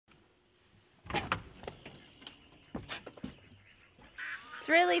It's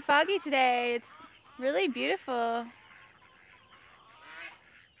really foggy today. It's really beautiful.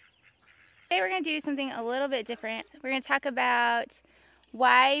 Today we're going to do something a little bit different. We're going to talk about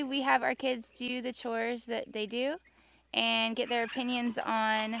why we have our kids do the chores that they do and get their opinions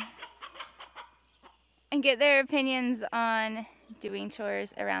on doing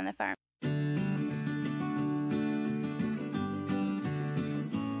chores around the farm.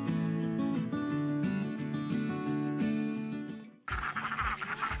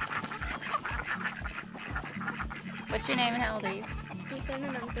 What's your name and how old are you? Ethan,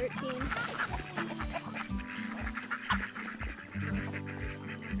 and I'm 13.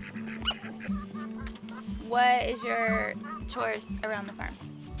 What is your chores around the farm?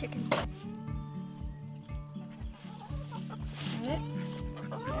 Chicken. Is it?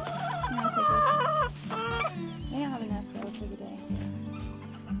 We don't have enough though for the day.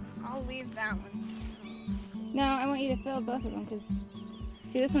 I'll leave that one. No, I want you to fill both of them because,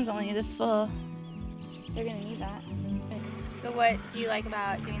 see, this one's only this full. They're gonna need that. So what do you like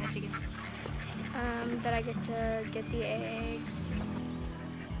about doing the chicken? That I get to get the eggs,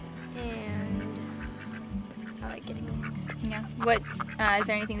 and I like getting eggs. Yeah. What, is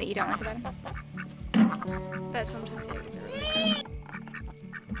there anything that you don't like about them? But sometimes the eggs are really gross.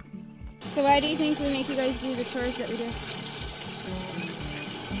 So why do you think we make you guys do the chores that we do?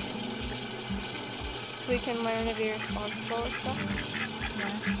 So we can learn to be responsible and stuff. Yeah.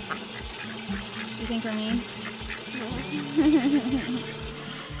 You think we're mean? No.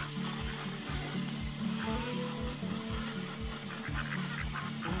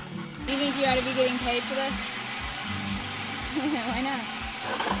 Do you think you ought to be getting paid for this? Why not?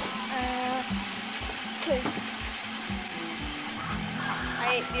 Because I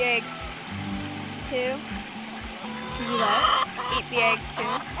ate the eggs too. Did you what? Eat the eggs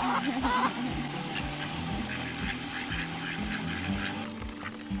too.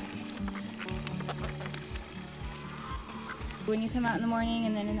 When you come out in the morning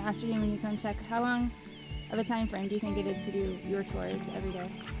and then in the afternoon when you come check, how long of a time frame do you think it is to do your chores every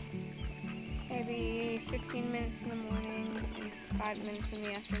day? Maybe 15 minutes in the morning and 5 minutes in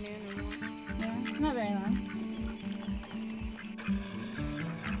the afternoon or more. Yeah, not very long.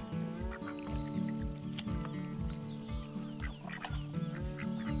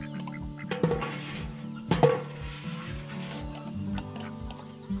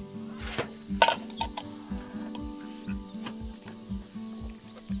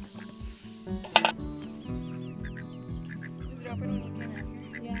 Was it open when you came out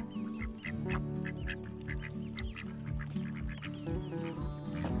here? Yeah.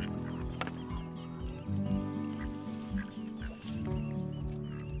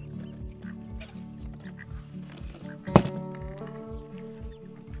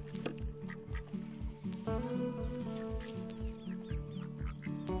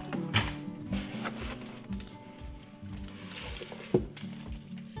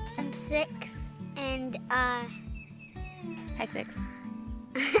 I'm 6 and Hi, 6.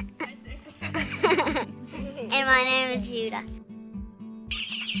 and my name is Judah.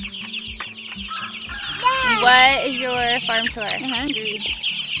 What is your farm chore? I'm hungry.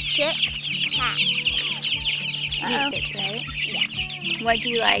 Chicks, cats. Meat chicks, right? Yeah. What do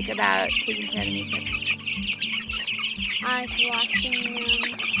you like about taking care of the meat chicks? I like watching them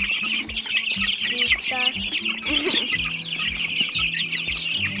do stuff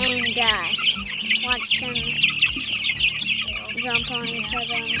and watch them jump on each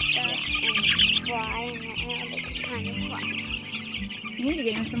other and stuff and fly in the air. They can kind of fly. You need to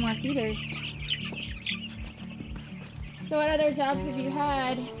get them some more feeders. So what other jobs have you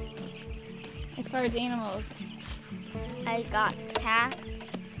had as far as animals? I got cats.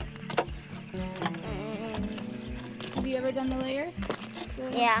 And Have you ever done the layers?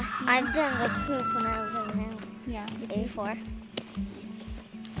 yeah, I've done the coop when I was in there Yeah. before.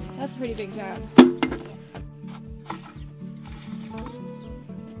 That's a pretty big job.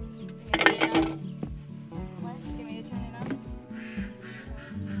 What? Do you want me to turn it on?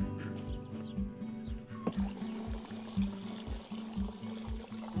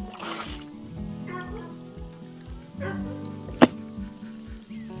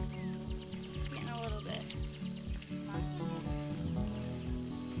 Getting a little bit.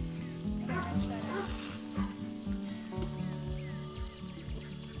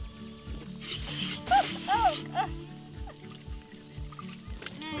 Oh gosh.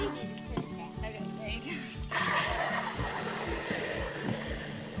 Okay, there you go.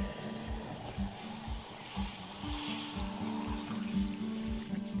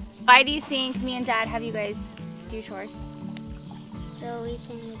 Why do you think me and Dad have you guys do chores? So we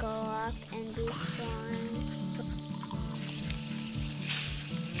can go up and do fun.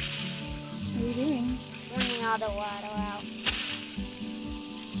 What are you doing? Running all the water out.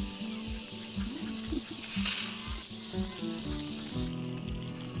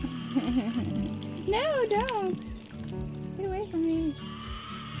 No, don't. Get away from me.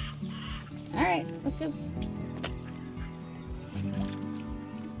 All right, let's go.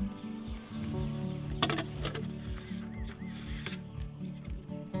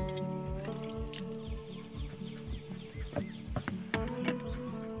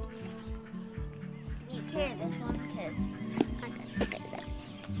 You carry this one because I can take that.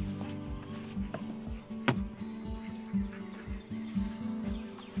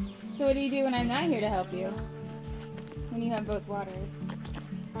 So what do you do when I'm not here to help you? When you have both waters?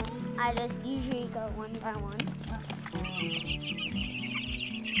 I just usually go one by one.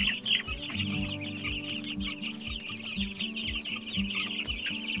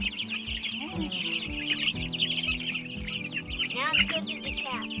 Now let's go to the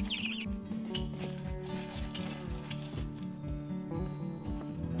cats.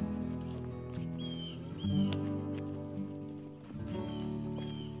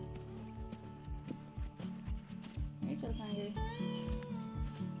 Rachel's hungry.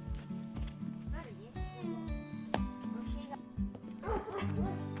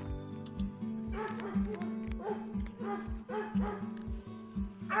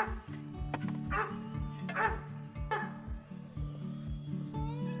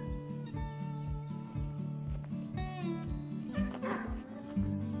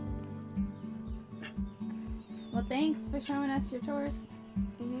 Well, thanks for showing us your chores.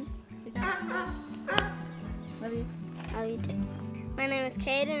 Good job. Love you. Love you too. My name is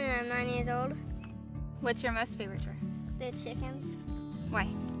Caden and I'm 9 years old. What's your most favorite chore? The chickens. Why?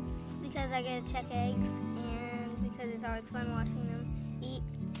 Because I get to check eggs and because it's always fun watching them eat.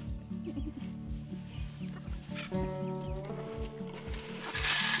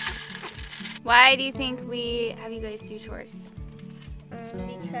 Why do you think we have you guys do chores?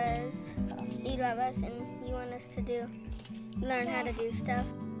 Because you love us and you want us to learn how to do stuff.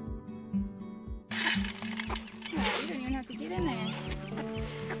 Oh, you don't even have to get in there.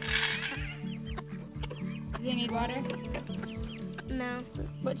 Do you need water? No.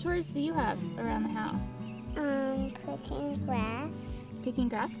 What chores do you have around the house? Cooking grass. Picking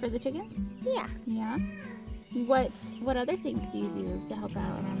grass for the chickens? Yeah. Yeah. What other things do you do to help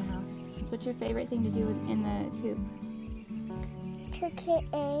out around the house? What's your favorite thing to do in the coop? Cook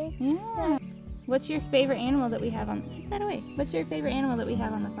eggs. Yeah. What's your favorite animal that we have on? Take that away. What's your favorite animal that we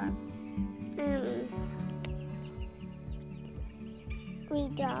have on the farm? We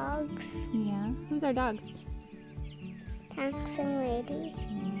dogs. Yeah. Who's our dogs? Dancing lady.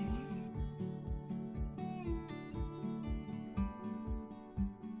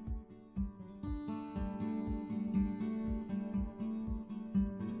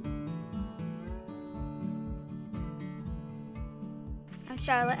 I'm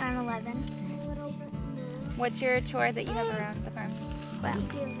Charlotte. I'm 11. What's your chore that you have around the farm? Well.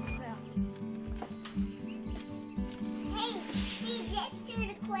 Hey, feed this to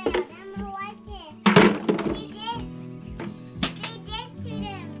the quail. I'm gonna wipe this. Feed this. Feed this to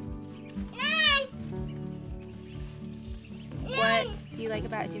them. What do you like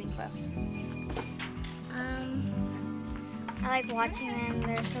about doing quail? I like watching them.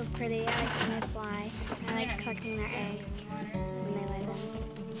 They're so pretty. I like when they fly. I like collecting their eggs when they lay them.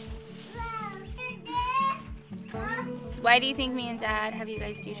 Why do you think me and Dad have you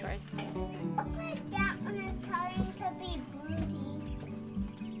guys do chores?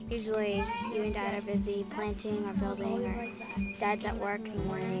 Usually, you and Dad are busy planting or building, or Dad's at work in the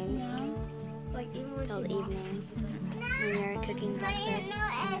mornings till the evening. And you're cooking breakfast,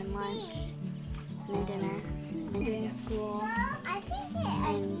 and then lunch, and then dinner, and then doing school. And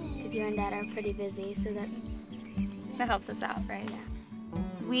because you and Dad are pretty busy, so That helps us out, right? Yeah.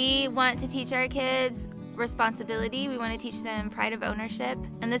 We want to teach our kids responsibility. We want to teach them pride of ownership.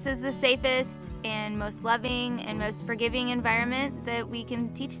 And this is the safest and most loving and most forgiving environment that we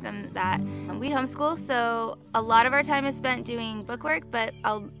can teach them that. We homeschool, so a lot of our time is spent doing bookwork, but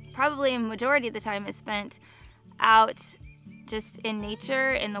probably a majority of the time is spent out just in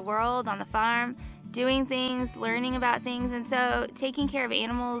nature, in the world, on the farm, doing things, learning about things. And so taking care of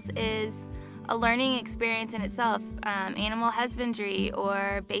animals is a learning experience in itself. Animal husbandry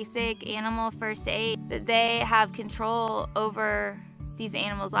or basic animal first aid, that they have control over these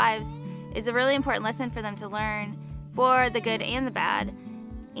animals' lives, is a really important lesson for them to learn, for the good and the bad.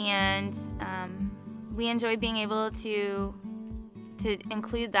 And we enjoy being able to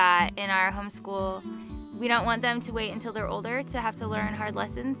include that in our homeschool. We don't want them to wait until they're older to have to learn hard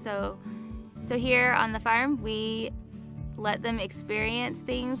lessons. So here on the farm, we let them experience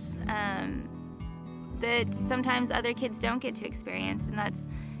things that sometimes other kids don't get to experience, and that's,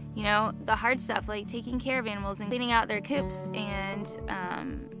 you know, the hard stuff like taking care of animals and cleaning out their coops, and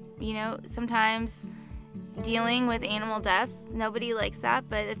you know, sometimes dealing with animal deaths. Nobody likes that,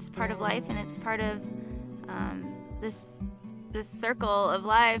 but it's part of life, and it's part of this circle of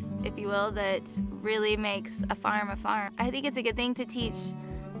life, if you will, that really makes a farm a farm. I think it's a good thing to teach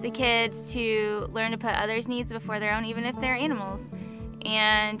the kids to learn to put others' needs before their own, even if they're animals.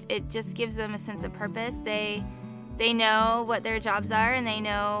 And it just gives them a sense of purpose. They know what their jobs are, and they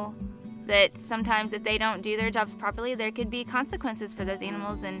know that sometimes if they don't do their jobs properly, there could be consequences for those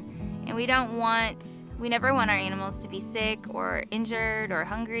animals. And we never want our animals to be sick or injured or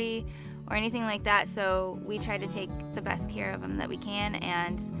hungry or anything like that. So we try to take the best care of them that we can,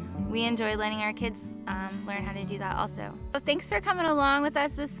 and we enjoy letting our kids learn how to do that also. So thanks for coming along with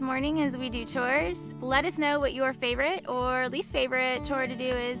us this morning as we do chores. Let us know what your favorite or least favorite chore to do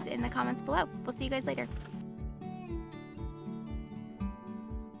is in the comments below. We'll see you guys later.